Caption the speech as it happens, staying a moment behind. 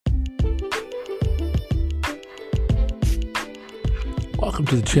Welcome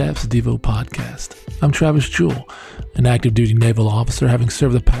to the Chaps Devo podcast. I'm Travis Jewell, an active duty naval officer having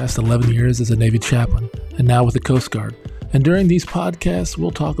served the past 11 years as a Navy chaplain and now with the Coast Guard. And during these podcasts,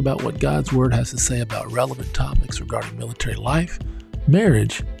 we'll talk about what God's Word has to say about relevant topics regarding military life,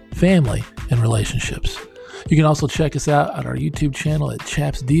 marriage, family, and relationships. You can also check us out at our YouTube channel at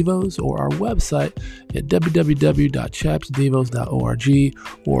Chaps Devos or our website at www.chapsdevos.org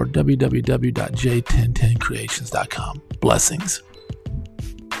or www.j1010creations.com. Blessings.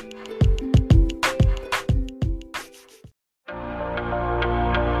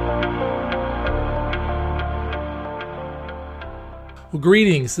 Well,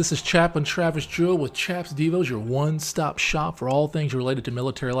 greetings. This is Chaplain Travis Jewell with Chaps Devos, your one-stop shop for all things related to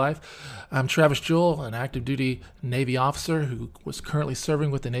military life. I'm Travis Jewell, an active duty Navy officer who was currently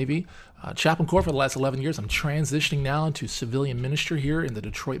serving with the Navy Chaplain Corps for the last 11 years. I'm transitioning now into civilian ministry here in the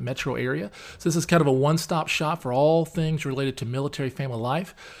Detroit metro area. So this is kind of a one-stop shop for all things related to military family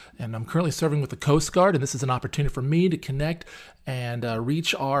life. And I'm currently serving with the Coast Guard, and this is an opportunity for me to connect and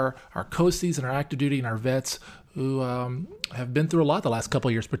reach our coasties and our active duty and our vets who have been through a lot the last couple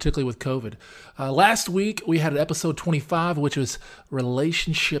of years, particularly with COVID. Last week, we had episode 25, which was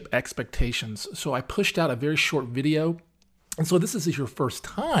relationship expectations. So I pushed out a very short video. And so this is your first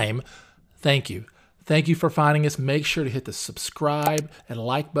time. Thank you. Thank you for finding us. Make sure to hit the subscribe and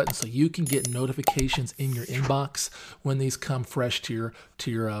like button so you can get notifications in your inbox when these come fresh to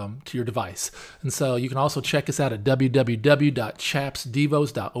your device. And so you can also check us out at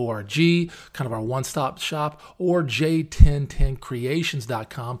www.chapsdevos.org, kind of our one-stop shop, or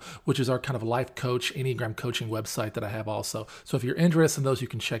j1010creations.com, which is our kind of life coach, Enneagram coaching website that I have also. So if you're interested in those, you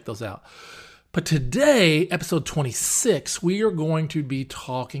can check those out. But today, episode 26, we are going to be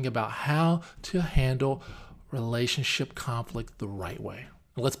talking about how to handle relationship conflict the right way.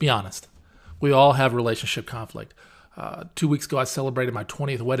 Now, let's be honest. We all have relationship conflict. 2 weeks ago, I celebrated my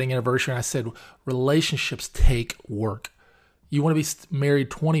 20th wedding anniversary, and I said, relationships take work. You want to be married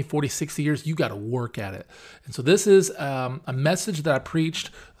 20, 40, 60 years, you got to work at it. And so this is a message that I preached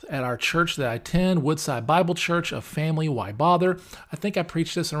at our church that I attend, Woodside Bible Church of Family, Why Bother? I think I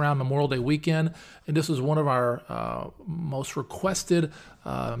preached this around Memorial Day weekend, and this was one of our most requested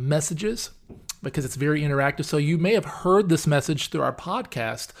messages because it's very interactive. So you may have heard this message through our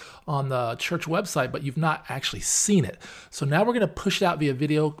podcast on the church website, but you've not actually seen it. So now we're going to push it out via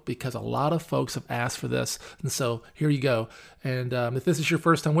video because a lot of folks have asked for this. And so here you go. And if this is your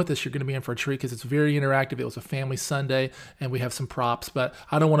first time with us, you're going to be in for a treat because it's very interactive. It was a family Sunday, and we have some props, but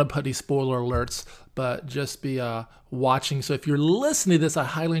I don't want to put these spoiler alerts, but just be watching. So if you're listening to this, I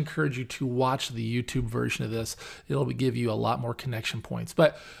highly encourage you to watch the YouTube version of this. It'll give you a lot more connection points.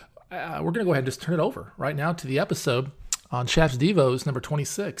 But we're going to go ahead and just turn it over right now to the episode on Chaps Devos, number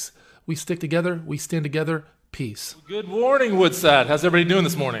 26. We stick together, we stand together, peace. Good morning, Woodside. How's everybody doing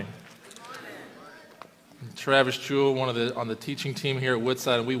this morning? Travis Jewell, on the teaching team here at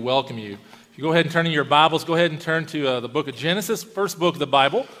Woodside, and we welcome you. If you go ahead and turn in your Bibles, go ahead and turn to the book of Genesis, first book of the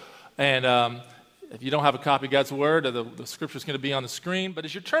Bible. And if you don't have a copy of God's Word, the scripture is going to be on the screen. But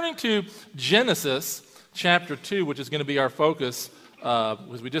as you're turning to Genesis chapter 2, which is going to be our focus,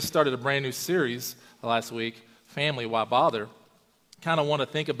 because we just started a brand new series last week, Family, Why Bother? Kind of want to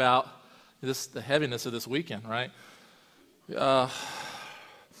think about the heaviness of this weekend, right? I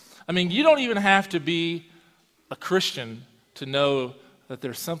mean, you don't even have to be a Christian to know that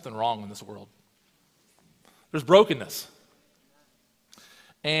there's something wrong in this world. There's brokenness.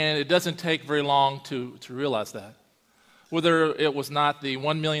 And it doesn't take very long to realize that. Whether it was not the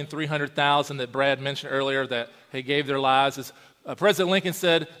 1,300,000 that Brad mentioned earlier that gave their lives, as President Lincoln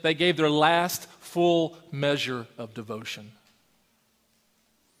said, they gave their last full measure of devotion.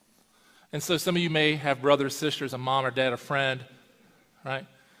 And so some of you may have brothers, sisters, a mom or dad, a friend, right?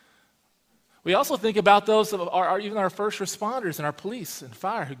 We also think about those of even our first responders and our police and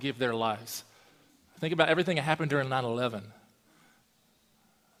fire who give their lives. Think about everything that happened during 9/11,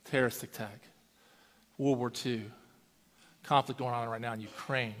 terrorist attack, World War II, conflict going on right now in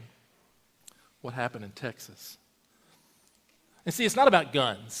Ukraine, what happened in Texas. And see, it's not about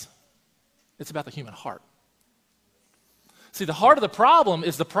guns. It's about the human heart. See, the heart of the problem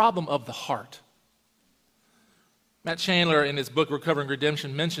is the problem of the heart. Matt Chandler, in his book Recovering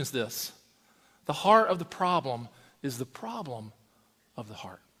Redemption, mentions this. The heart of the problem is the problem of the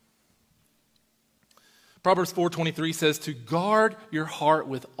heart. Proverbs 4:23 says to guard your heart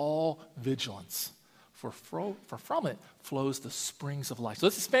with all vigilance, for from it flows the springs of life. So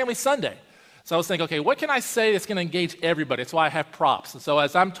this is Family Sunday. So I was thinking, okay, what can I say that's going to engage everybody? That's why I have props. And so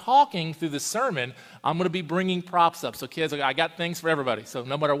as I'm talking through this sermon, I'm going to be bringing props up. So kids, I got things for everybody. So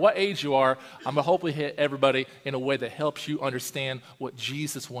no matter what age you are, I'm going to hopefully hit everybody in a way that helps you understand what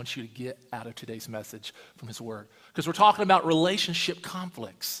Jesus wants you to get out of today's message from his word. Because we're talking about relationship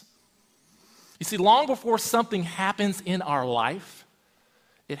conflicts. You see, long before something happens in our life,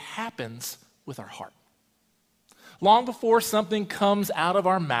 it happens with our heart. Long before something comes out of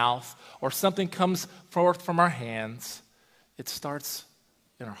our mouth or something comes forth from our hands, it starts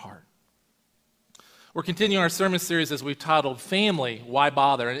in our heart. We're continuing our sermon series as we've titled Family, Why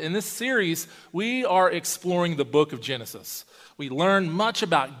Bother? And in this series, we are exploring the book of Genesis. We learn much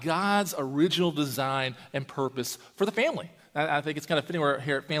about God's original design and purpose for the family. I think it's kind of fitting we're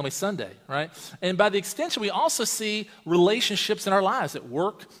here at Family Sunday, right? And by the extension, we also see relationships in our lives at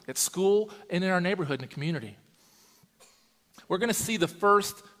work, at school, and in our neighborhood and community. We're going to see the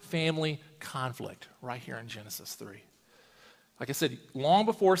first family conflict right here in Genesis 3. Like I said, long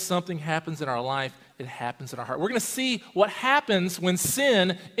before something happens in our life, it happens in our heart. We're going to see what happens when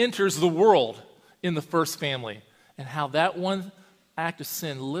sin enters the world in the first family and how that one act of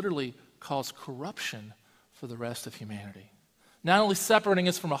sin literally caused corruption for the rest of humanity. Not only separating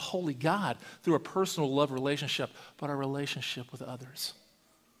us from a holy God through a personal love relationship, but our relationship with others.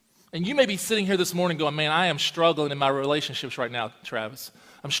 And you may be sitting here this morning going, man, I am struggling in my relationships right now, Travis.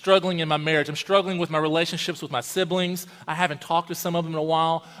 I'm struggling in my marriage. I'm struggling with my relationships with my siblings. I haven't talked to some of them in a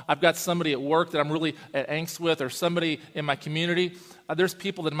while. I've got somebody at work that I'm really at angst with, or somebody in my community. There's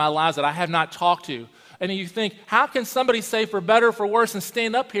people in my lives that I have not talked to. And you think, how can somebody say for better or for worse and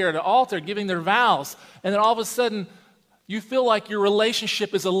stand up here at an altar giving their vows, and then all of a sudden you feel like your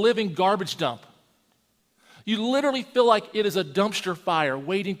relationship is a living garbage dump? You literally feel like it is a dumpster fire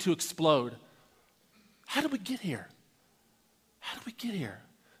waiting to explode. How did we get here? How did we get here?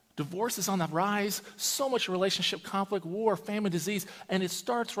 Divorce is on the rise, so much relationship conflict, war, famine, disease, and it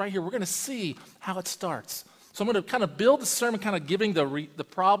starts right here. We're going to see how it starts. So I'm going to kind of build the sermon, kind of giving the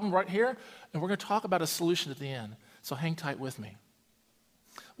problem right here, and we're going to talk about a solution at the end. So hang tight with me.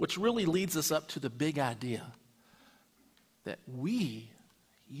 Which really leads us up to the big idea that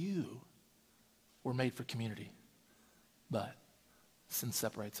you, were made for community, but sin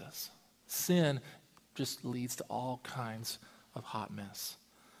separates us. Sin just leads to all kinds of hot mess.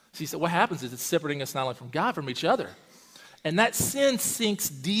 See, so what happens is it's separating us not only from God, from each other. And that sin sinks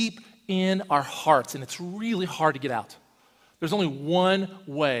deep in our hearts, and it's really hard to get out. There's only one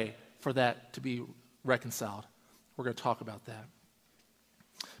way for that to be reconciled. We're going to talk about that.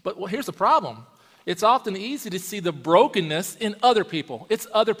 But here's the problem. It's often easy to see the brokenness in other people. It's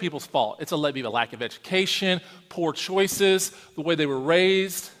other people's fault. It's a lack of education, poor choices, the way they were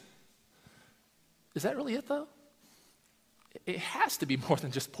raised. Is that really it, though? It has to be more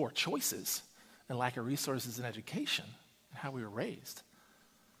than just poor choices and lack of resources and education and how we were raised.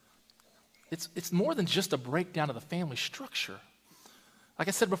 It's more than just a breakdown of the family structure. Like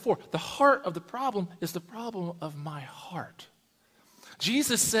I said before, the heart of the problem is the problem of my heart.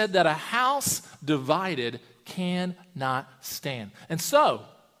 Jesus said that a house divided cannot stand. And so,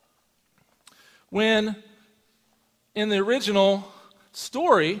 when in the original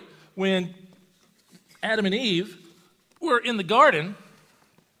story, when Adam and Eve were in the garden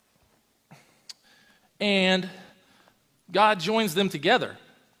and God joins them together.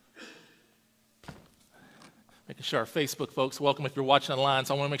 Making sure our Facebook folks, welcome if you're watching online,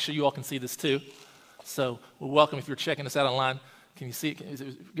 so I want to make sure you all can see this too. So we're welcome if you're checking us out online. Can you see it? Is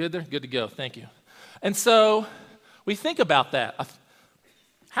it good there? Good to go. Thank you. And so we think about that.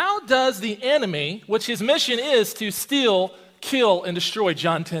 How does the enemy, which his mission is to steal, kill, and destroy,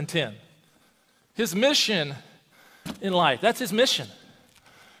 John 10:10. His mission in life, that's his mission.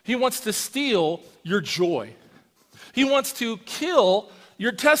 He wants to steal your joy. He wants to kill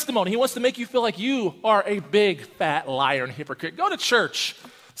your testimony. He wants to make you feel like you are a big, fat liar and hypocrite. Go to church.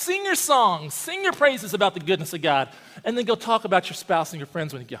 Sing your songs, sing your praises about the goodness of God, and then go talk about your spouse and your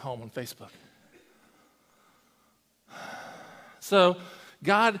friends when you get home on Facebook. So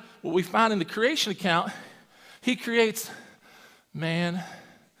God, what we find in the creation account, he creates man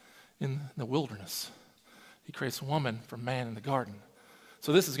in the wilderness. He creates woman from man in the garden.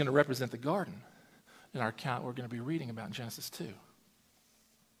 So this is going to represent the garden in our account we're going to be reading about in Genesis 2.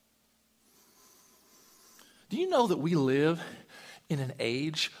 Do you know that we live in an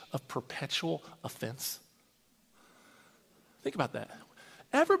age of perpetual offense? Think about that.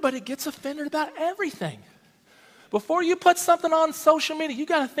 Everybody gets offended about everything. Before you put something on social media, you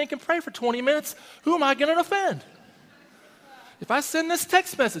got to think and pray for 20 minutes. Who am I going to offend? If I send this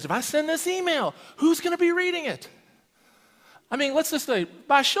text message, if I send this email, who's going to be reading it? I mean, let's just say,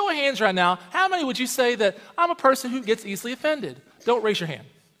 by show of hands right now, how many would you say that I'm a person who gets easily offended? Don't raise your hand,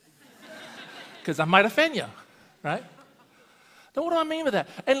 because I might offend you, right? Now, what do I mean by that?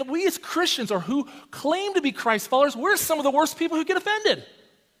 And we as Christians, or who claim to be Christ followers, we're some of the worst people who get offended.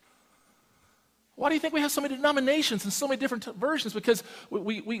 Why do you think we have so many denominations and so many different versions? Because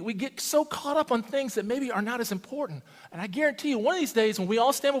we get so caught up on things that maybe are not as important. And I guarantee you, one of these days when we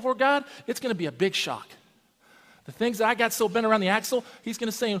all stand before God, it's going to be a big shock. The things that I got so bent around the axle, he's going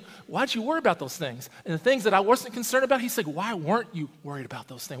to say, why'd you worry about those things? And the things that I wasn't concerned about, he said, why weren't you worried about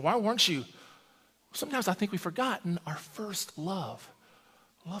those things? Why weren't you? Sometimes I think we've forgotten our first love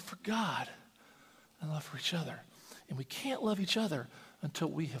for God and love for each other. And we can't love each other until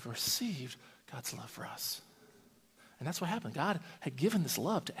we have received God's love for us. And that's what happened. God had given this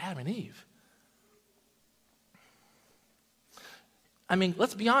love to Adam and Eve. I mean,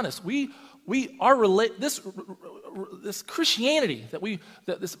 let's be honest. This Christianity,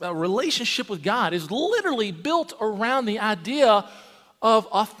 this relationship with God is literally built around the idea of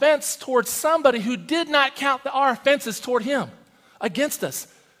offense towards somebody who did not count our offenses toward him against us.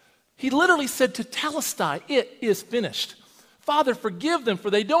 He literally said to Telestai, it is finished. Father, forgive them,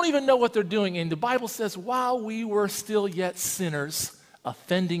 for they don't even know what they're doing. And the Bible says, while we were still yet sinners,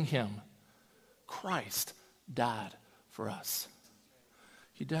 offending him, Christ died for us.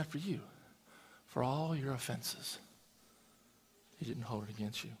 He died for you, for all your offenses. He didn't hold it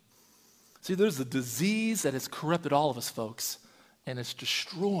against you. See, there's a disease that has corrupted all of us, folks, and it's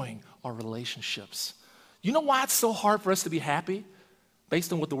destroying our relationships. You know why it's so hard for us to be happy,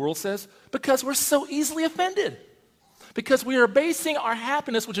 based on what the world says? Because we're so easily offended. Because we are basing our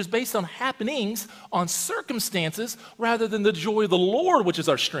happiness, which is based on happenings, on circumstances, rather than the joy of the Lord, which is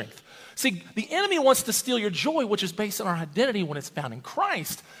our strength. See, the enemy wants to steal your joy, which is based on our identity when it's found in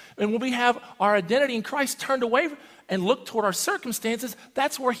Christ. And when we have our identity in Christ turned away and look toward our circumstances,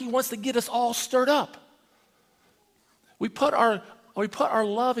 that's where he wants to get us all stirred up. We put our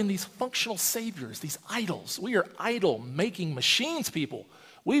love in these functional saviors, these idols. We are idol-making machines, people.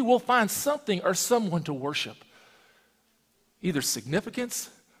 We will find something or someone to worship. Either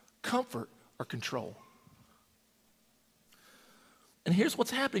significance, comfort, or control. And here's what's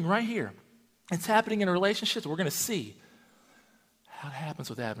happening right here. It's happening in relationships. We're going to see how it happens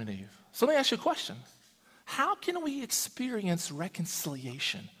with Adam and Eve. So let me ask you a question. How can we experience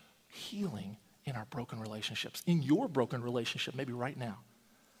reconciliation, healing in our broken relationships, in your broken relationship, maybe right now,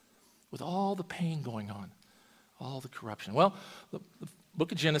 with all the pain going on, all the corruption? Well, the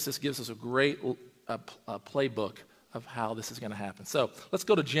book of Genesis gives us a great playbook of how this is going to happen. So let's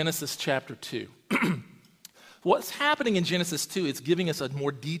go to Genesis chapter 2. What's happening in Genesis 2, it's giving us a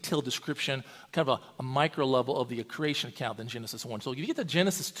more detailed description, kind of a micro level of the creation account than Genesis 1. So if you get to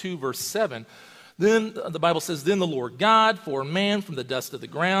Genesis 2, verse 7, then the Bible says, then the Lord God formed man from the dust of the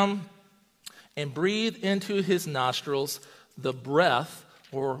ground and breathed into his nostrils the breath,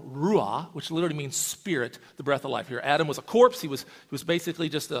 or ruah, which literally means spirit, the breath of life. Here, Adam was a corpse. He was basically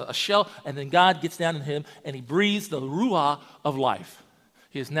just a shell, and then God gets down in him, and he breathes the ruah of life.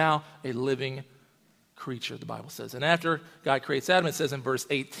 He is now a living creature, the Bible says. And after God creates Adam, it says in verse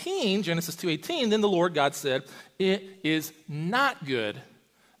 18, Genesis 2:18, then the Lord God said, it is not good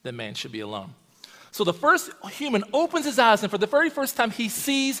that man should be alone. So the first human opens his eyes, and for the very first time, he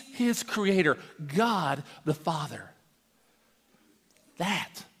sees his creator, God the Father.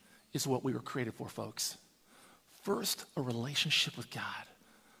 That is what we were created for, folks. First, a relationship with God,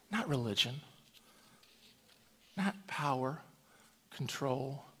 not religion, not power,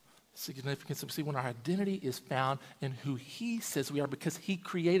 control, significance. See, when our identity is found in who he says we are, because he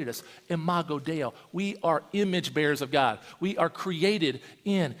created us, imago Dei, we are image bearers of God. We are created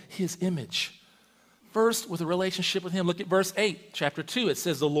in his image. First, with a relationship with him. Look at verse 8, chapter 2. It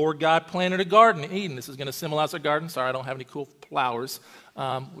says, the Lord God planted a garden in Eden. This is going to symbolize a garden. Sorry, I don't have any cool flowers.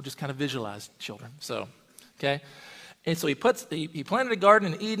 We'll just kind of visualize, children. So, okay. And so he planted a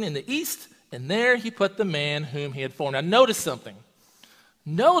garden in Eden in the east, and there he put the man whom he had formed. Now, notice something.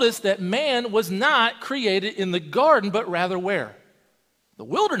 Notice that man was not created in the garden, but rather where? The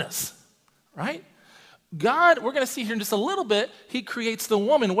wilderness, right? God, we're going to see here in just a little bit, he creates the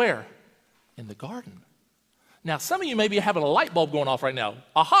woman where? In the garden. Now, some of you may be having a light bulb going off right now.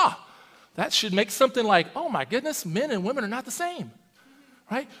 Aha! That should make something like, oh my goodness, men and women are not the same,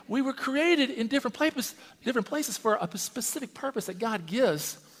 right? We were created in different places for a specific purpose that God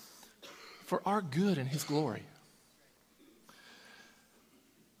gives for our good and his glory.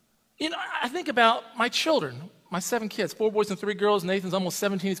 You know, I think about my children, my 7 kids, 4 boys and 3 girls. Nathan's almost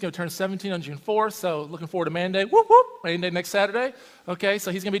 17. He's going to turn 17 on June 4th, so looking forward to Man Day. Whoop, whoop. Any day next Saturday. Okay,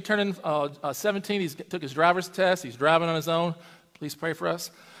 so he's going to be turning 17. He took his driver's test. He's driving on his own. Please pray for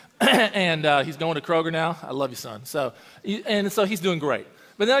us. And he's going to Kroger now. I love you, son. So he's doing great.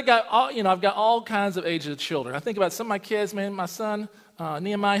 But then I've got all kinds of ages of children. I think about some of my kids, man. My son,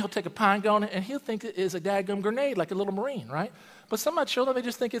 Nehemiah, he'll take a pine cone and he'll think it is a daggum grenade, like a little Marine, right? But some of my children, they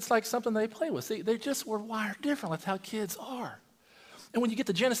just think it's like something they play with. See, we're wired different. That's how kids are. And when you get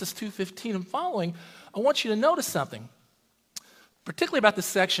to Genesis 2:15 and following, I want you to notice something, particularly about this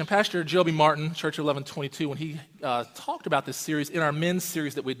section. Pastor Joby Martin, Church of 1122, when he talked about this series in our men's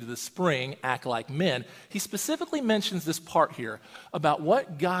series that we did this spring, Act Like Men, he specifically mentions this part here about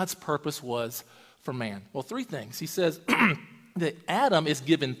what God's purpose was for man. Well, three things. He says that Adam is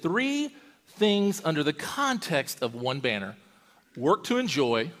given three things under the context of one banner: work to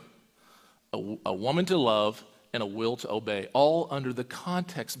enjoy, a woman to love, and a will to obey, all under the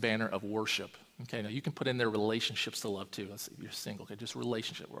context banner of worship. Okay, now you can put in there relationships to love too. Let's see if you're single. Okay, just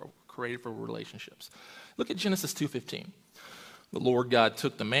relationship. We're created for relationships. Look at Genesis 2:15. The Lord God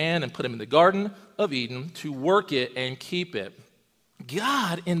took the man and put him in the Garden of Eden to work it and keep it.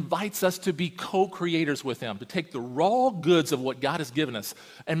 God invites us to be co-creators with him, to take the raw goods of what God has given us.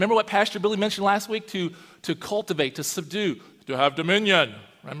 And remember what Pastor Billy mentioned last week? To cultivate, to subdue, to have dominion.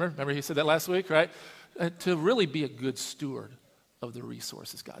 Remember he said that last week, right? To really be a good steward of the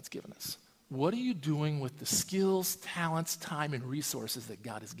resources God's given us. What are you doing with the skills, talents, time, and resources that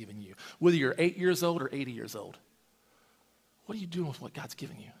God has given you? Whether you're 8 years old or 80 years old. What are you doing with what God's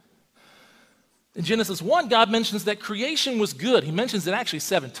given you? In Genesis 1, God mentions that creation was good. He mentions it actually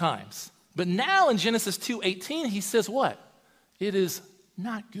 7 times. But now in Genesis 2:18, he says what? It is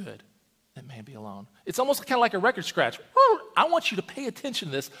not good that man be alone. It's almost kind of like a record scratch. I want you to pay attention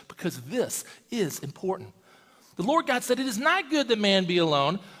to this because this is important. The Lord God said, it is not good that man be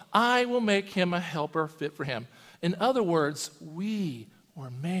alone. I will make him a helper fit for him. In other words, we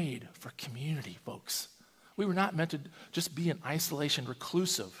were made for community, folks. We were not meant to just be in isolation,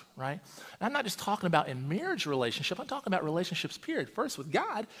 reclusive, right? And I'm not just talking about in marriage relationship. I'm talking about relationships, period. First with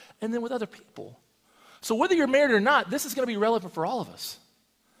God and then with other people. So whether you're married or not, this is going to be relevant for all of us.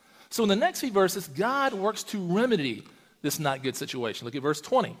 So in the next few verses, God works to remedy this not good situation. Look at verse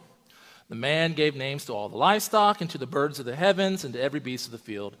 20. The man gave names to all the livestock and to the birds of the heavens and to every beast of the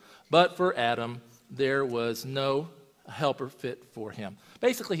field. But for Adam, there was no helper fit for him.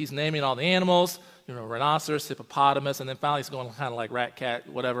 Basically, he's naming all the animals, rhinoceros, hippopotamus, and then finally he's going kind of like rat, cat,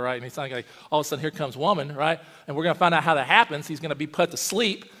 whatever, right? And he's like, all of a sudden, here comes woman, right? And we're going to find out how that happens. He's going to be put to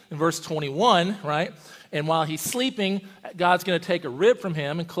sleep in verse 21, right? And while he's sleeping, God's going to take a rib from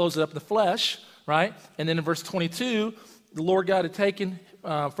him and close it up in the flesh, right? And then in verse 22, the Lord God had taken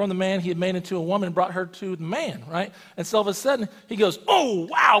from the man he had made into a woman and brought her to the man, right? And so all of a sudden, he goes, oh,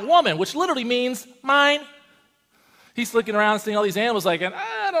 wow, woman, which literally means mine. He's looking around and seeing all these animals like,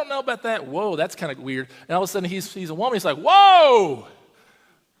 I don't know about that. Whoa, that's kind of weird. And all of a sudden, he's a woman. He's like, whoa,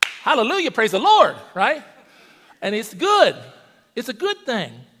 hallelujah, praise the Lord, right? And it's good. It's a good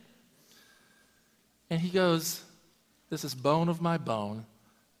thing. And he goes, this is bone of my bone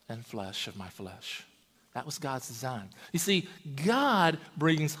and flesh of my flesh. That was God's design. You see, God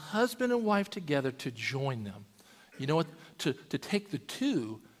brings husband and wife together to join them. You know what? To take the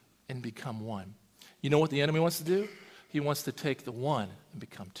two and become one. You know what the enemy wants to do? He wants to take the one and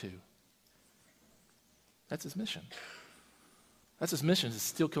become two. That's his mission. That's his mission, is to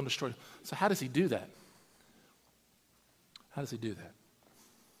steal, kill, and destroy. So how does he do that? How does he do that?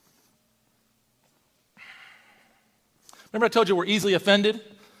 Remember I told you we're easily offended?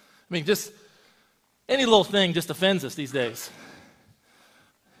 I mean, just any little thing just offends us these days.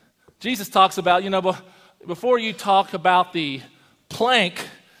 Jesus talks about, before you talk about the plank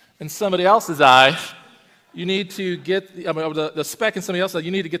in somebody else's eye, you need to get the speck in somebody else's eye,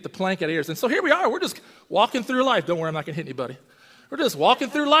 you need to get the plank out of yours. And so here we are, we're just walking through life. Don't worry, I'm not going to hit anybody. We're just walking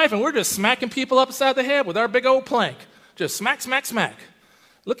through life and we're just smacking people upside the head with our big old plank. Just smack, smack, smack.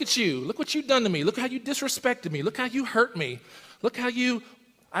 Look at you. Look what you've done to me. Look how you disrespected me. Look how you hurt me. Look how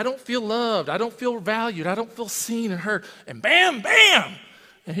I don't feel loved. I don't feel valued. I don't feel seen and heard. And bam, bam.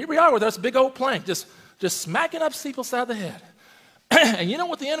 And here we are with this big old plank, just smacking up people upside the head. And you know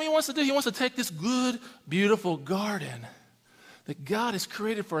what the enemy wants to do? He wants to take this good, beautiful garden that God has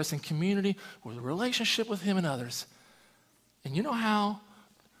created for us in community with a relationship with him and others. And you know how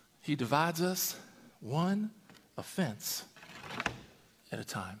he divides us? One offense at a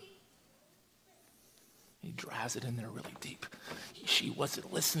time. He drives it in there really deep. She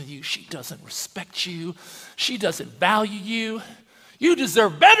wasn't listening to you. She doesn't respect you. She doesn't value you. You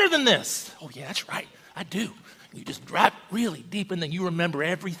deserve better than this. Oh, yeah, that's right. I do. You just drive really deep, and then you remember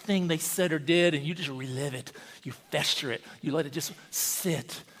everything they said or did, and you just relive it. You fester it. You let it just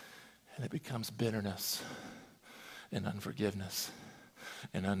sit, and it becomes bitterness and unforgiveness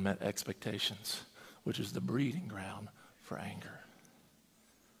and unmet expectations, which is the breeding ground for anger.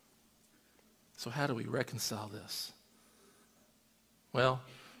 So how do we reconcile this? Well,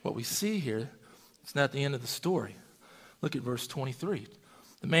 what we see here, it's not the end of the story. Look at verse 23.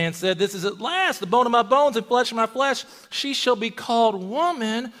 The man said, "This is at last the bone of my bones and flesh of my flesh. She shall be called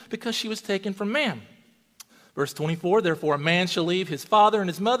woman because she was taken from man." Verse 24, "Therefore a man shall leave his father and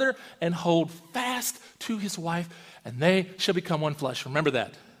his mother and hold fast to his wife, and they shall become one flesh." Remember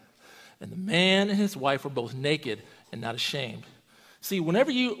that. And the man and his wife were both naked and not ashamed. See,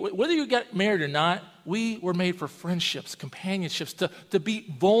 whether you got married or not, we were made for friendships, companionships, to be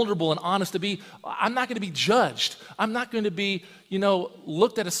vulnerable and honest, I'm not going to be judged. I'm not going to be,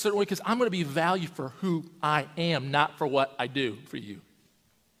 looked at a certain way because I'm going to be valued for who I am, not for what I do for you.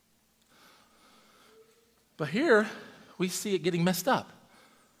 But here, we see it getting messed up.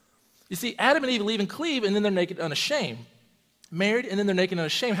 You see, Adam and Eve leave and cleave, and then they're naked and unashamed. Married, and then they're naked and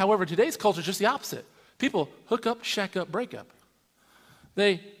unashamed. However, today's culture is just the opposite. People hook up, shack up, break up.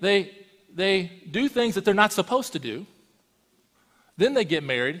 They do things that they're not supposed to do. Then they get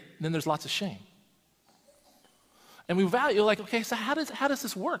married, and then there's lots of shame. And we value, okay, so how does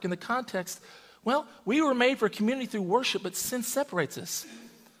this work in the context? Well, we were made for a community through worship, but sin separates us.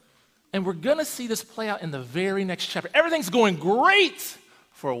 And we're going to see this play out in the very next chapter. Everything's going great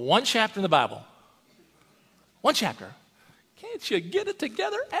for one chapter in the Bible. One chapter. Can't you get it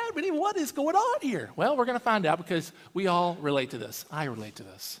together, Adam? What is going on here? Well, we're going to find out because we all relate to this. I relate to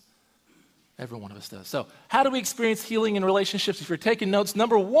this. Every one of us does. So how do we experience healing in relationships? If you're taking notes,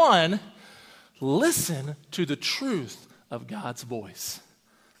 number one, listen to the truth of God's voice.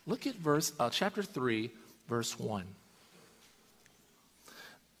 Look at chapter 3, verse 1.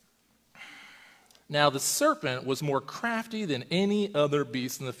 "Now the serpent was more crafty than any other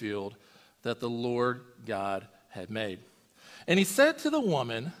beast in the field that the Lord God had made. And he said to the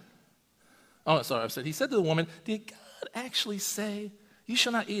woman, he said to the woman, 'Did God actually say, you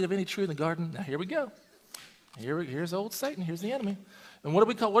shall not eat of any tree in the garden?'" Now here we go. Here's old Satan. Here's the enemy. And what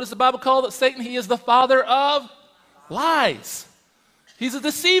does the Bible call Satan? He is the father of lies. He's a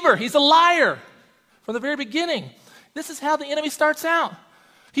deceiver. He's a liar from the very beginning. This is how the enemy starts out.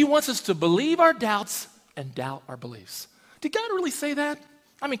 He wants us to believe our doubts and doubt our beliefs. Did God really say that?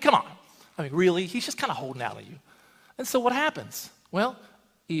 Come on. Really? He's just kind of holding out on you. And so what happens? Well,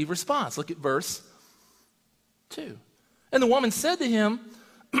 Eve responds. Look at verse 2. "And the woman said to him,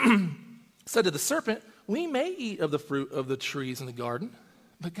 said to the serpent, 'We may eat of the fruit of the trees in the garden.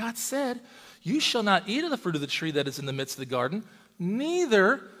 But God said, you shall not eat of the fruit of the tree that is in the midst of the garden,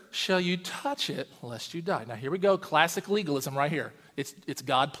 neither shall you touch it, lest you die.'" Now here we go, classic legalism right here. It's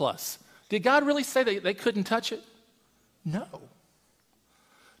God plus. Did God really say that they couldn't touch it? No.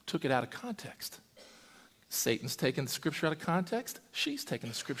 Took it out of context. Satan's taken the scripture out of context. She's taken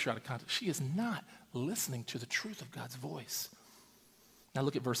the scripture out of context. She is not listening to the truth of God's voice. Now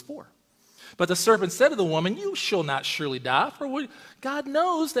look at verse 4. "But the serpent said to the woman, you shall not surely die, for God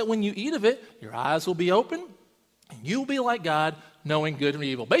knows that when you eat of it, your eyes will be open, and you will be like God, knowing good and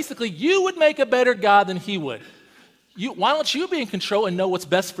evil." Basically, you would make a better God than he would. Why don't you be in control and know what's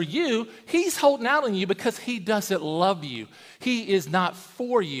best for you? He's holding out on you because he doesn't love you. He is not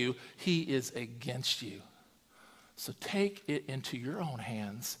for you. He is against you. So take it into your own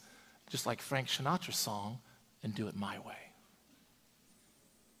hands, just like Frank Sinatra's song, and do it my way.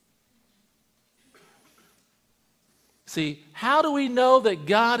 See, how do we know that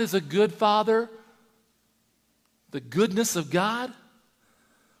God is a good father? The goodness of God?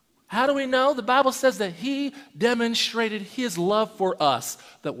 How do we know? The Bible says that he demonstrated his love for us,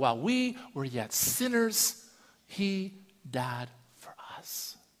 that while we were yet sinners, he died for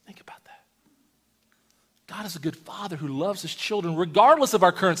us. Think about that. God is a good father who loves his children regardless of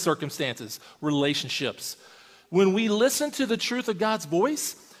our current circumstances, relationships. When we listen to the truth of God's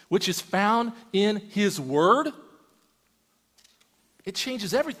voice, which is found in his word, it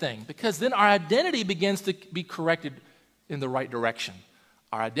changes everything, because then our identity begins to be corrected in the right direction.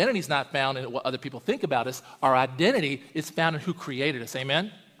 Our identity is not found in what other people think about us. Our identity is found in who created us.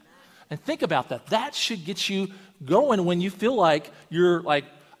 Amen? And think about that. That should get you going when you feel like you're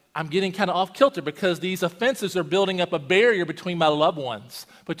I'm getting kind of off kilter because these offenses are building up a barrier between my loved ones,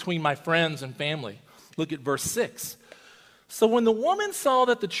 between my friends and family. Look at verse 6. "So when the woman saw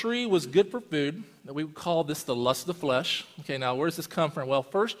that the tree was good for food," that we would call this the lust of the flesh. Okay, now where does this come from? Well,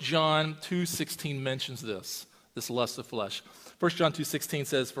 1 John 2:16 mentions this. this lust of flesh. 1 John 2:16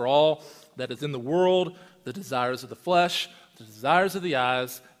 says, "For all that is in the world, the desires of the flesh, the desires of the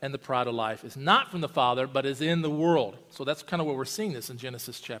eyes, and the pride of life is not from the Father, but is in the world." So that's kind of where we're seeing this in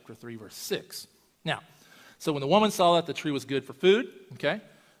Genesis chapter 3, verse 6. Now, so when the woman saw that the tree was good for food, okay,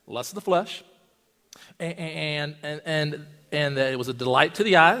 lust of the flesh, and that it was a delight to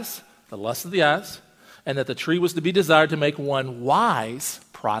the eyes, the lust of the eyes, and that the tree was to be desired to make one wise,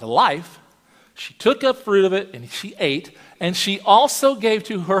 pride of life, she took up fruit of it and she ate, and she also gave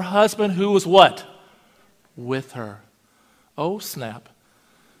to her husband who was what? With her. Oh, snap.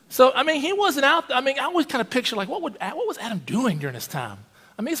 So, I mean, he wasn't out. I mean, I always kind of picture, like, what was Adam doing during this time?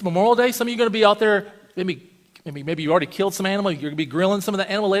 I mean, it's Memorial Day. Some of you are going to be out there, maybe you already killed some animal. You're going to be grilling some of the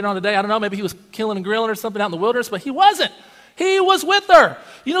animal later on today. I don't know. Maybe he was killing and grilling or something out in the wilderness, but he wasn't. He was with her.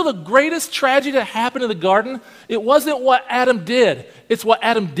 You know, the greatest tragedy that happened in the garden, it wasn't what Adam did. It's what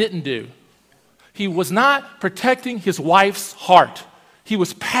Adam didn't do. He was not protecting his wife's heart. He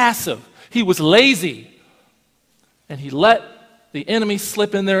was passive. He was lazy. And he let the enemy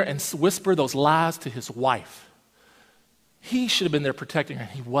slip in there and whisper those lies to his wife. He should have been there protecting her,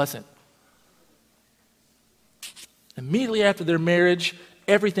 and he wasn't. Immediately after their marriage,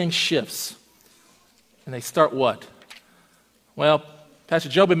 everything shifts. And they start what? Well, Pastor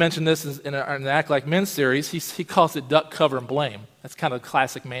Joby mentioned this in the Act Like Men series. He calls it duck, cover, and blame. That's kind of a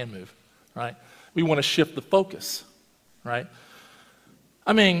classic man move, right? We want to shift the focus, right?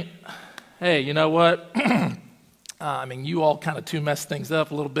 I mean, hey, you know what? I mean, you all kind of two mess things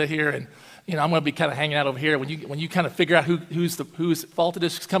up a little bit here, and you know I'm going to be kind of hanging out over here. When you kind of figure out whose fault it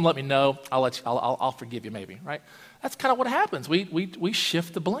is, just come let me know. I'll forgive you maybe, right? That's kind of what happens. We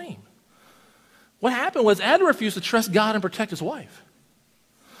shift the blame. What happened was Adam refused to trust God and protect his wife.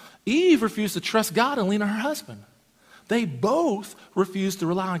 Eve refused to trust God and lean on her husband. They both refused to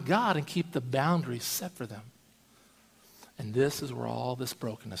rely on God and keep the boundaries set for them. And this is where all this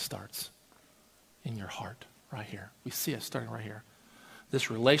brokenness starts, in your heart, right here. We see it starting right here.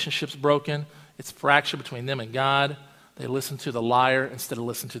 This relationship's broken. It's fractured between them and God. They listen to the liar instead of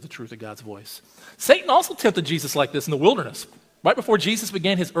listening to the truth of God's voice. Satan also tempted Jesus like this in the wilderness. Right before Jesus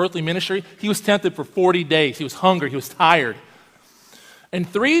began his earthly ministry, he was tempted for 40 days. He was hungry. He was tired. And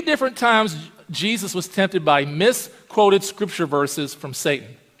 3 different times, Jesus was tempted by misquoted scripture verses from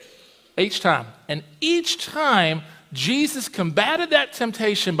Satan. Each time. And each time, Jesus combated that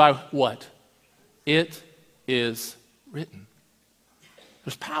temptation by what? It is written.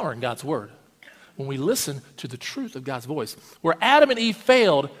 There's power in God's word when we listen to the truth of God's voice. Where Adam and Eve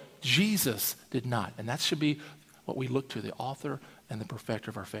failed, Jesus did not. And that should be what we look to, the author and the perfecter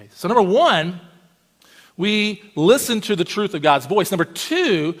of our faith. So number 1, we listen to the truth of God's voice. Number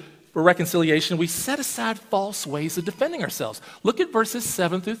 2, for reconciliation, we set aside false ways of defending ourselves. Look at verses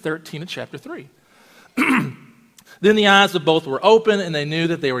 7 through 13 of chapter 3. Then the eyes of both were open, and they knew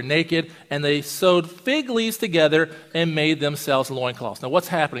that they were naked, and they sewed fig leaves together and made themselves loincloths. Now, what's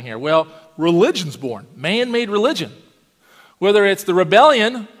happening here? Well, religion's born. Man-made religion. Whether it's the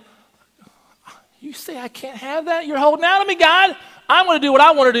rebellion, you say, I can't have that? You're holding out on me, God. I'm going to do what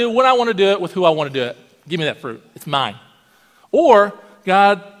I want to do, when I want to do it, with who I want to do it. Give me that fruit. It's mine. Or,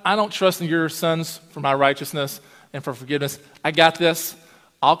 God, I don't trust in your sons for my righteousness and for forgiveness. I got this.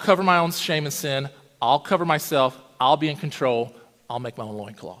 I'll cover my own shame and sin. I'll cover myself. I'll be in control. I'll make my own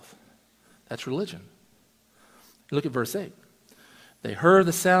loincloth. That's religion. Look at verse 8. They heard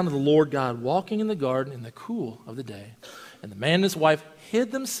the sound of the Lord God walking in the garden in the cool of the day. And the man and his wife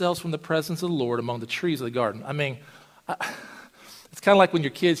hid themselves from the presence of the Lord among the trees of the garden. I mean, it's kind of like when your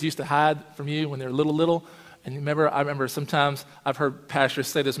kids used to hide from you when they were little. And I remember sometimes I've heard pastors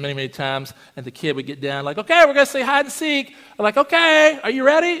say this many, many times, and the kid would get down like, okay, we're going to say hide and seek. I'm like, okay, are you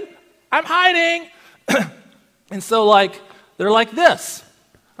ready? I'm hiding. And so they're like this,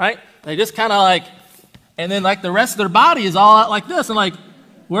 right? They just kind of like, and then like the rest of their body is all out like this. And like,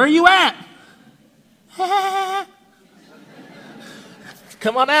 where are you at?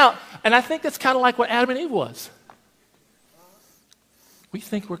 Come on out. And I think that's kind of like what Adam and Eve was. We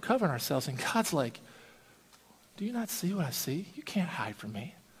think we're covering ourselves, and God's like, do you not see what I see? You can't hide from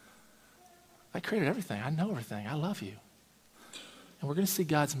me. I created everything. I know everything. I love you. And we're going to see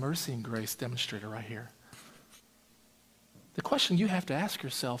God's mercy and grace demonstrated right here. The question you have to ask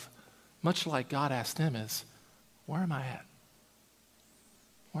yourself, much like God asked them, is, where am I at?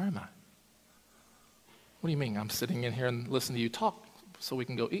 Where am I? What do you mean? I'm sitting in here and listening to you talk so we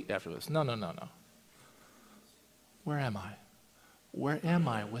can go eat after this. No. Where am I? Where am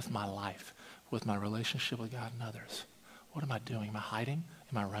I with my life, with my relationship with God and others? What am I doing? Am I hiding?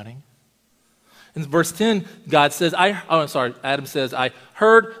 Am I running? In verse 10, Adam says, I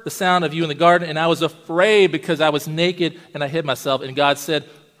heard the sound of you in the garden, and I was afraid because I was naked, and I hid myself. And God said,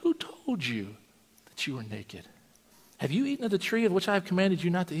 who told you that you were naked? Have you eaten of the tree of which I have commanded you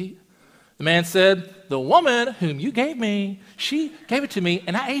not to eat? The man said, the woman whom you gave me, she gave it to me,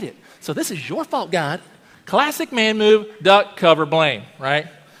 and I ate it. So this is your fault, God. Classic man move, duck, cover, blame, right?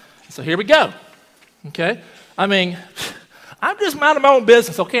 So here we go, okay? I mean, I'm just minding my own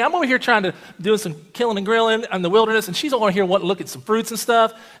business, okay? I'm over here trying to do some killing and grilling in the wilderness, and she's over here wanting to look at some fruits and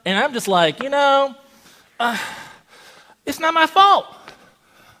stuff, and I'm just like, it's not my fault,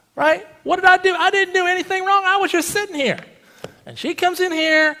 right? What did I do? I didn't do anything wrong. I was just sitting here. And she comes in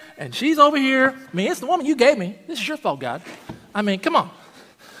here, and she's over here. I mean, it's the woman you gave me. This is your fault, God. I mean, come on.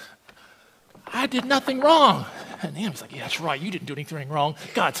 I did nothing wrong. And Naaman's like, yeah, that's right. You didn't do anything wrong.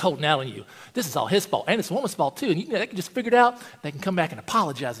 God's holding out on you. This is all his fault. And it's the woman's fault, too. And they can just figure it out. They can come back and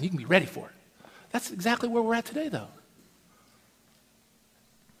apologize, and you can be ready for it. That's exactly where we're at today, though.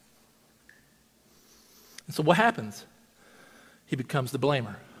 And so what happens? He becomes the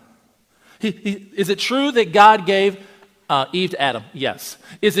blamer. Is it true that God gave Eve to Adam? Yes.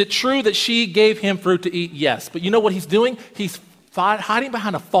 Is it true that she gave him fruit to eat? Yes. But you know what he's doing? He's hiding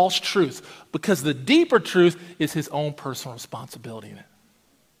behind a false truth, because the deeper truth is his own personal responsibility in it.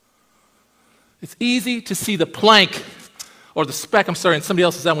 It's easy to see the plank or the speck, in somebody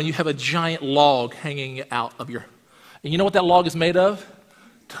else's eye when you have a giant log hanging out of your... And you know what that log is made of?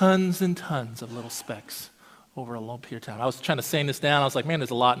 Tons and tons of little specks over a long period of time. I was trying to sand this down. I was like, man,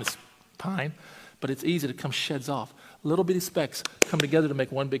 there's a lot in this pine, but it's easy to come sheds off. Little bitty specks come together to make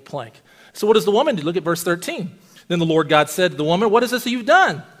one big plank. So what does the woman do? Look at verse 13. Then the Lord God said to the woman, what is this that you've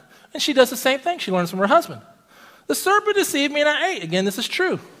done? And she does the same thing. She learns from her husband. The serpent deceived me and I ate. Again, this is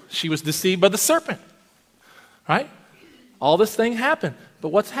true. She was deceived by the serpent, right? All this thing happened. But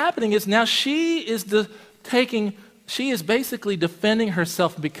what's happening is now she is basically defending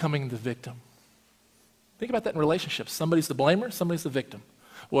herself and becoming the victim. Think about that in relationships. Somebody's the blamer, somebody's the victim.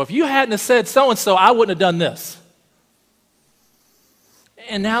 Well, if you hadn't have said so-and-so, I wouldn't have done this.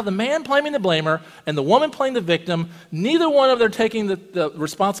 And now the man blaming the blamer and the woman playing the victim, neither one of them are taking the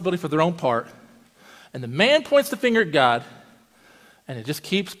responsibility for their own part. And the man points the finger at God, and it just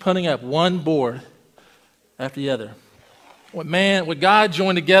keeps putting up one board after the other. What God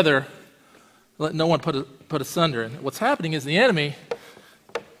joined together, let no one put asunder. And what's happening is the enemy,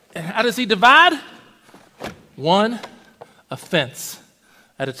 and how does he divide? One offense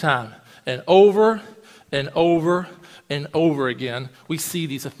at a time. And over and over and over again, we see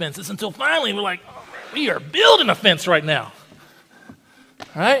these offenses until finally we're like, oh, we are building a fence right now.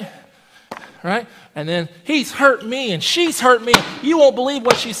 Right? And then he's hurt me and she's hurt me. You won't believe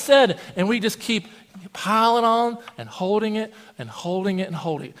what she said. And we just keep piling on and holding it and holding it and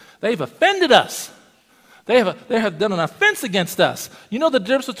holding it. They've offended us. They have done an offense against us. You know the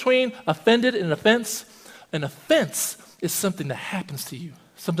difference between offended and an offense? An offense is something that happens to you,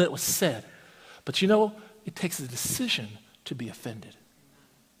 something that was said. But you know, it takes a decision to be offended.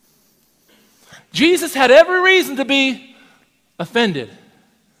 Jesus had every reason to be offended,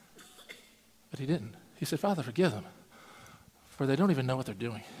 but he didn't. He said, Father, forgive them, for they don't even know what they're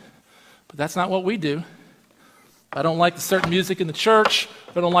doing. But that's not what we do. I don't like the certain music in the church.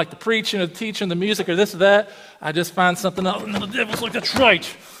 If I don't like the preaching or the teaching, the music or this or that, I just find something else. And the devil's like, that's right.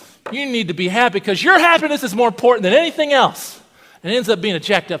 You need to be happy because your happiness is more important than anything else. And it ends up being a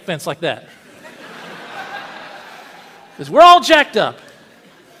jacked up fence like that. Because we're all jacked up.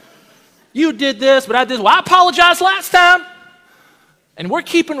 You did this, but I did. Well, I apologized last time. And we're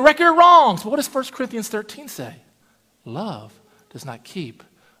keeping record of wrongs. But what does 1 Corinthians 13 say? Love does not keep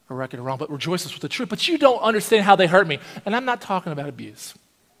a record of wrong, but rejoices with the truth. But you don't understand how they hurt me. And I'm not talking about abuse.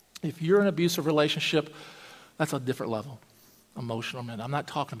 If you're in an abusive relationship, that's a different level. Emotional, man. I'm not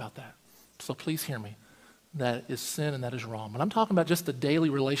talking about that. So please hear me. That is sin and that is wrong. But I'm talking about just the daily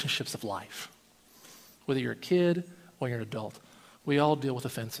relationships of life. Whether you're a kid or you're an adult, we all deal with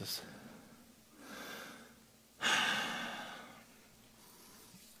offenses.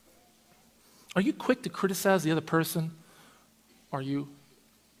 Are you quick to criticize the other person? Or are you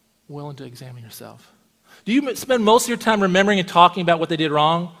willing to examine yourself? Do you spend most of your time remembering and talking about what they did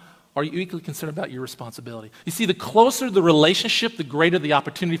wrong? Or are you equally concerned about your responsibility? You see, the closer the relationship, the greater the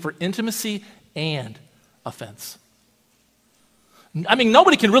opportunity for intimacy and offense. I mean,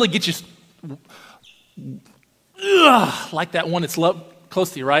 nobody can really get you like that one that's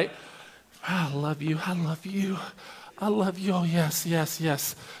close to you, right? I love you, I love you, I love you, oh yes, yes,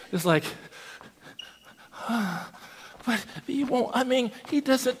 yes. It's like, but you won't, I mean, he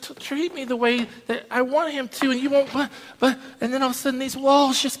doesn't treat me the way that I want him to, and you won't, but and then all of a sudden these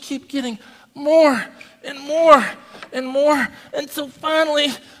walls just keep getting more and more and more until finally,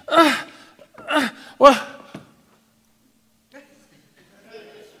 well,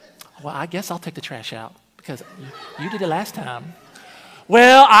 I guess I'll take the trash out because you did it last time.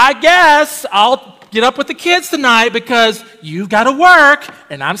 Well, I guess I'll get up with the kids tonight because you've got to work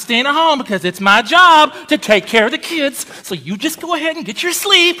and I'm staying at home because it's my job to take care of the kids. So you just go ahead and get your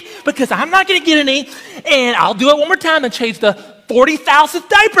sleep because I'm not going to get any. And I'll do it one more time and change the 40,000th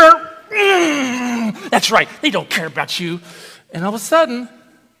diaper. That's right. They don't care about you. And all of a sudden,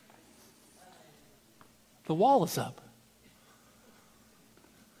 the wall is up.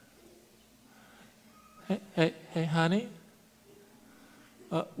 Hey, honey.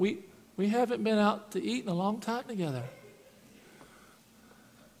 We haven't been out to eat in a long time together.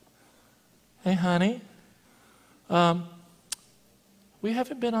 Hey, honey. We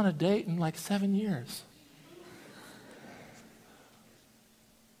haven't been on a date in like 7 years.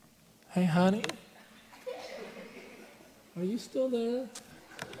 Hey, honey. Are you still there?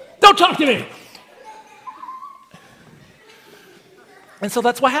 Don't talk to me! And so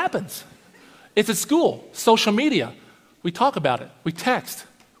that's what happens. It's at school, social media. We talk about it. We text.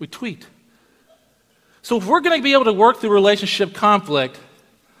 We tweet. So if we're going to be able to work through relationship conflict,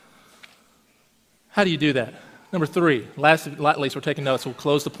 how do you do that? Number 3, last at least we're taking notes. We'll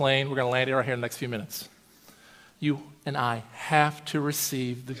close the plane. We're going to land it right here in the next few minutes. You and I have to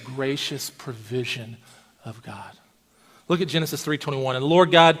receive the gracious provision of God. Look at Genesis 3:21. And the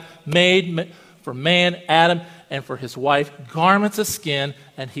Lord God made for man, Adam, and for his wife, garments of skin,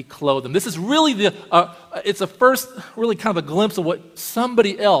 and he clothed them. This is really it's a first, really kind of a glimpse of what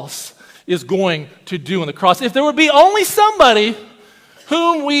somebody else is going to do on the cross. If there would be only somebody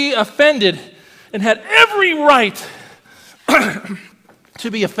whom we offended and had every right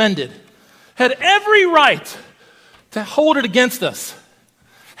to be offended, had every right to hold it against us,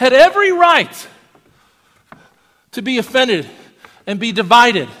 had every right to be offended and be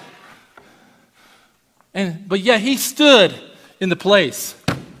divided. But yet he stood in the place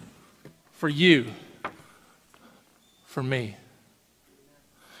for you, for me.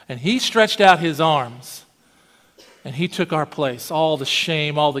 And he stretched out his arms and he took our place. All the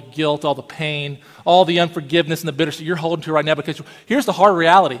shame, all the guilt, all the pain, all the unforgiveness and the bitterness you're holding to right now, because here's the hard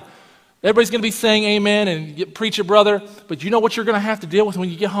reality. Everybody's going to be saying amen and preach it, brother, but you know what you're going to have to deal with when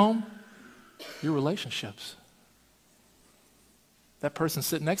you get home? Your relationships. That person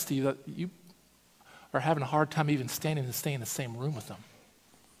sitting next to you that you are having a hard time even standing and staying in the same room with them.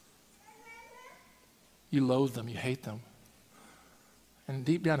 You loathe them, you hate them. And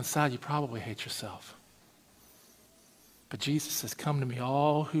deep down inside, you probably hate yourself. But Jesus says, come to me,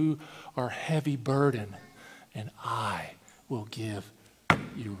 all who are heavy burdened, and I will give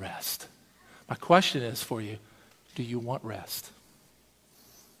you rest. My question is for you, do you want rest?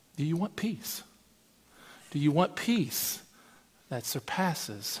 Do you want peace? Do you want peace that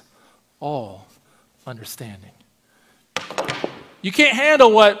surpasses all understanding? You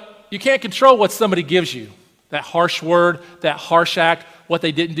can't control what somebody gives you. That harsh word, that harsh act, what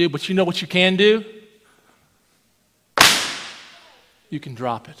they didn't do, but you know what you can do? You can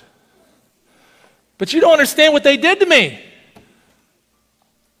drop it. But you don't understand what they did to me.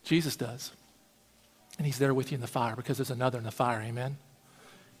 Jesus does. And he's there with you in the fire because there's another in the fire, amen?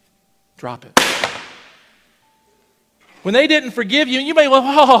 Drop it. When they didn't forgive you, you may go,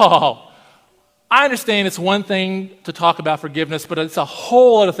 oh, I understand it's one thing to talk about forgiveness, but it's a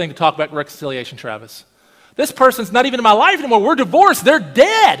whole other thing to talk about reconciliation, Travis. This person's not even in my life anymore. We're divorced. They're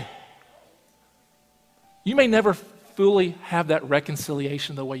dead. You may never fully have that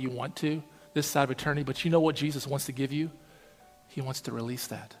reconciliation the way you want to this side of eternity, but you know what Jesus wants to give you? He wants to release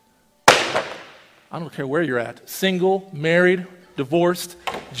that. I don't care where you're at, single, married, divorced.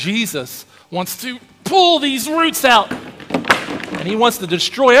 Jesus wants to pull these roots out, and he wants to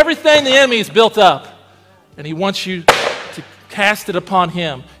destroy everything the enemy has built up, and he wants you to cast it upon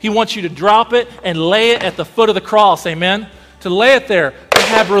him. He wants you to drop it and lay it at the foot of the cross, amen? To lay it there, to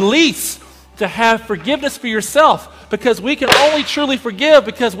have release, to have forgiveness for yourself, because we can only truly forgive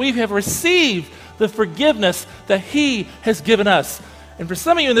because we have received the forgiveness that he has given us. And for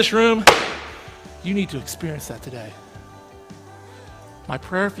some of you in this room, you need to experience that today. My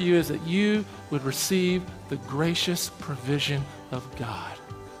prayer for you is that you would receive the gracious provision of God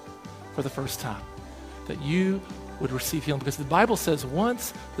for the first time. That you would receive healing. Because the Bible says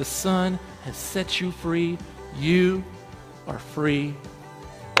once the Son has set you free, you are free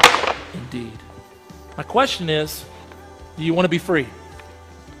indeed. My question is, do you want to be free?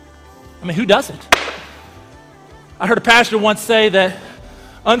 I mean, who doesn't? I heard a pastor once say that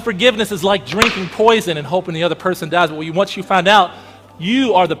unforgiveness is like drinking poison and hoping the other person dies. But once you find out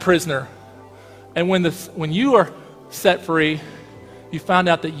you are the prisoner And when you are set free, you find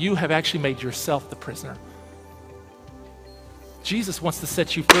out that you have actually made yourself the prisoner. Jesus wants to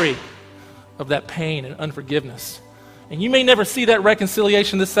set you free of that pain and unforgiveness. And you may never see that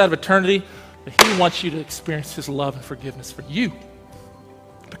reconciliation this side of eternity, but he wants you to experience his love and forgiveness for you.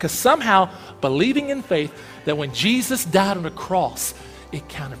 Because somehow, believing in faith that when Jesus died on the cross, it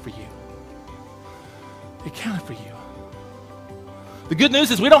counted for you. It counted for you. The good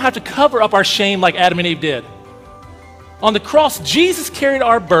news is we don't have to cover up our shame like Adam and Eve did. On the cross, Jesus carried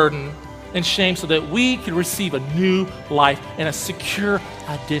our burden and shame so that we could receive a new life and a secure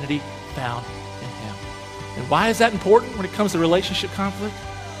identity found in him. And why is that important when it comes to relationship conflict?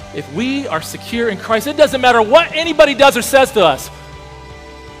 If we are secure in Christ, it doesn't matter what anybody does or says to us.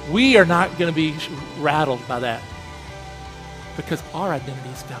 We are not going to be rattled by that because our identity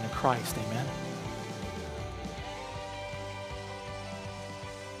is found in Christ. Amen.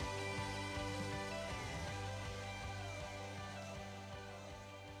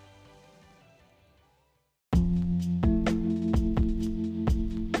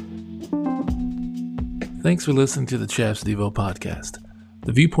 Thanks for listening to the Chaps Devo podcast.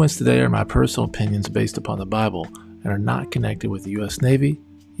 The viewpoints today are my personal opinions based upon the Bible and are not connected with the U.S. Navy,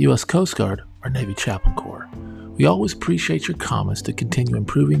 U.S. Coast Guard, or Navy Chaplain Corps. We always appreciate your comments to continue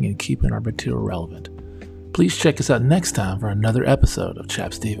improving and keeping our material relevant. Please check us out next time for another episode of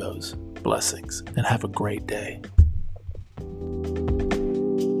Chaps Devos. Blessings, and have a great day.